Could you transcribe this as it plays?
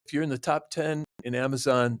If you're in the top 10 in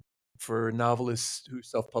Amazon for novelists who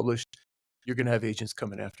self-published, you're going to have agents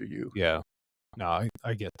coming after you. Yeah. No,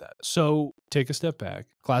 I get that. So take a step back.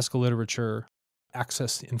 Classical literature,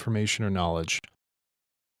 access to information or knowledge,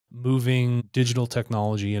 moving digital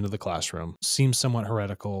technology into the classroom seems somewhat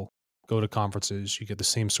heretical. Go to conferences, you get the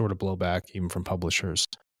same sort of blowback, even from publishers.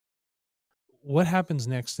 What happens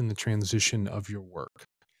next in the transition of your work?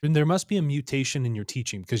 And there must be a mutation in your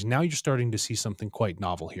teaching because now you're starting to see something quite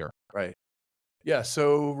novel here. Right. Yeah.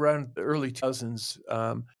 So around the early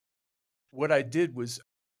 2000s, what I did was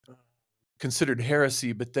considered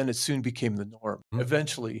heresy, but then it soon became the norm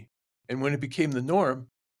eventually. And when it became the norm,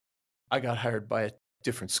 I got hired by a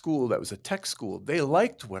different school that was a tech school. They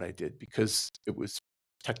liked what I did because it was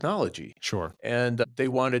technology. Sure. And they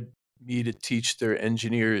wanted me to teach their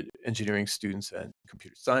engineering students and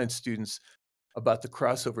computer science students about the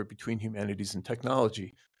crossover between humanities and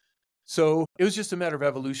technology. So it was just a matter of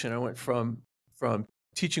evolution. I went from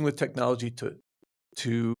teaching with technology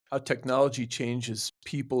to how technology changes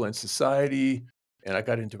people and society. And I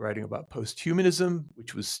got into writing about post-humanism,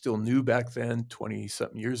 which was still new back then,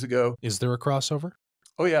 20-something years ago. Is there a crossover?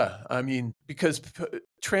 Oh, yeah. I mean, because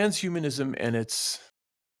transhumanism and its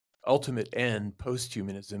ultimate end,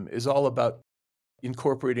 post-humanism, is all about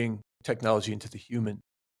incorporating technology into the human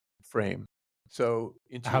frame. So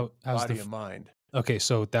into How's body and mind. Okay,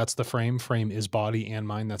 so that's the frame. Frame is body and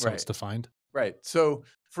mind. That's how it's Right. defined. Right. So,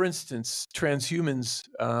 for instance, transhumans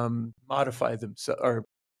modify themselves, are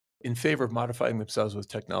in favor of modifying themselves with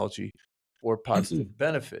technology for positive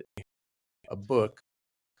benefit. A book.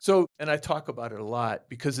 So, and I talk about it a lot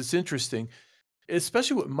because it's interesting,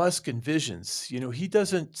 especially what Musk envisions. You know, he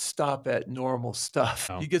doesn't stop at normal stuff.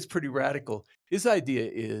 No. He gets pretty radical. His idea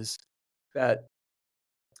is that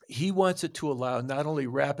he wants it to allow not only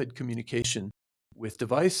rapid communication with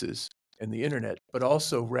devices and the internet, but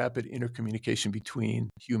also rapid intercommunication between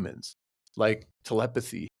humans, like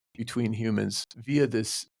telepathy between humans via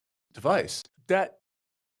this device. That,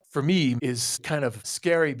 for me, is kind of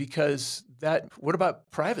scary because what about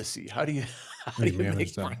privacy? How do you manage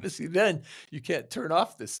make that? privacy then? You can't turn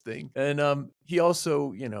off this thing. And he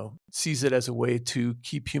also, sees it as a way to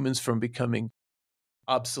keep humans from becoming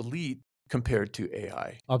obsolete compared to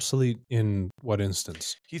AI. Obsolete in what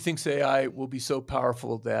instance? He thinks AI will be so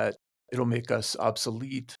powerful that it'll make us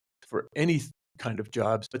obsolete for any kind of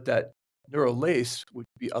jobs, but that neural lace would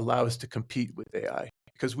allow us to compete with AI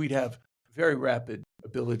because we'd have very rapid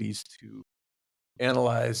abilities to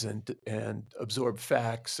analyze and absorb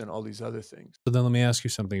facts and all these other things. So then let me ask you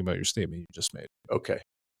something about your statement you just made. Okay.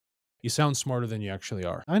 You sound smarter than you actually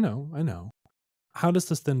are. I know. How does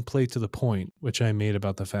this then play to the point which I made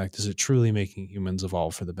about the fact, is it truly making humans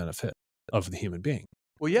evolve for the benefit of the human being?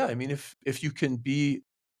 Well, yeah, I mean, if you can be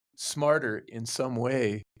smarter in some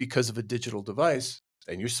way because of a digital device,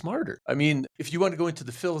 then you're smarter. I mean, if you want to go into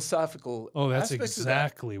the philosophical Oh, that's aspects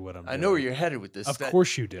exactly of what I'm that, I doing. know where you're headed with this. Of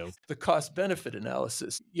course you do. The cost-benefit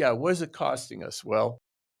analysis. Yeah, what is it costing us? Well,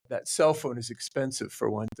 that cell phone is expensive for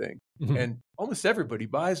one thing, and almost everybody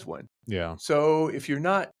buys one. Yeah. So if you're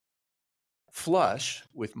not flush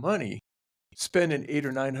with money, spending $800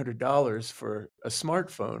 or $900 for a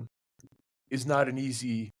smartphone is not an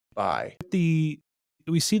easy buy.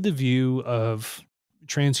 We see the view of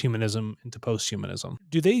transhumanism into posthumanism.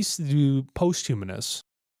 Do posthumanists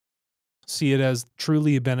see it as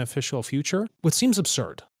truly a beneficial future? What seems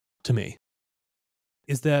absurd to me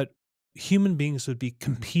is that human beings would be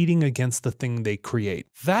competing against the thing they create.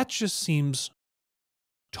 That just seems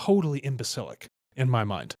totally imbecilic in my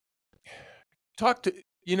mind.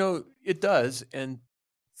 It does. And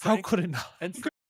how could it not? And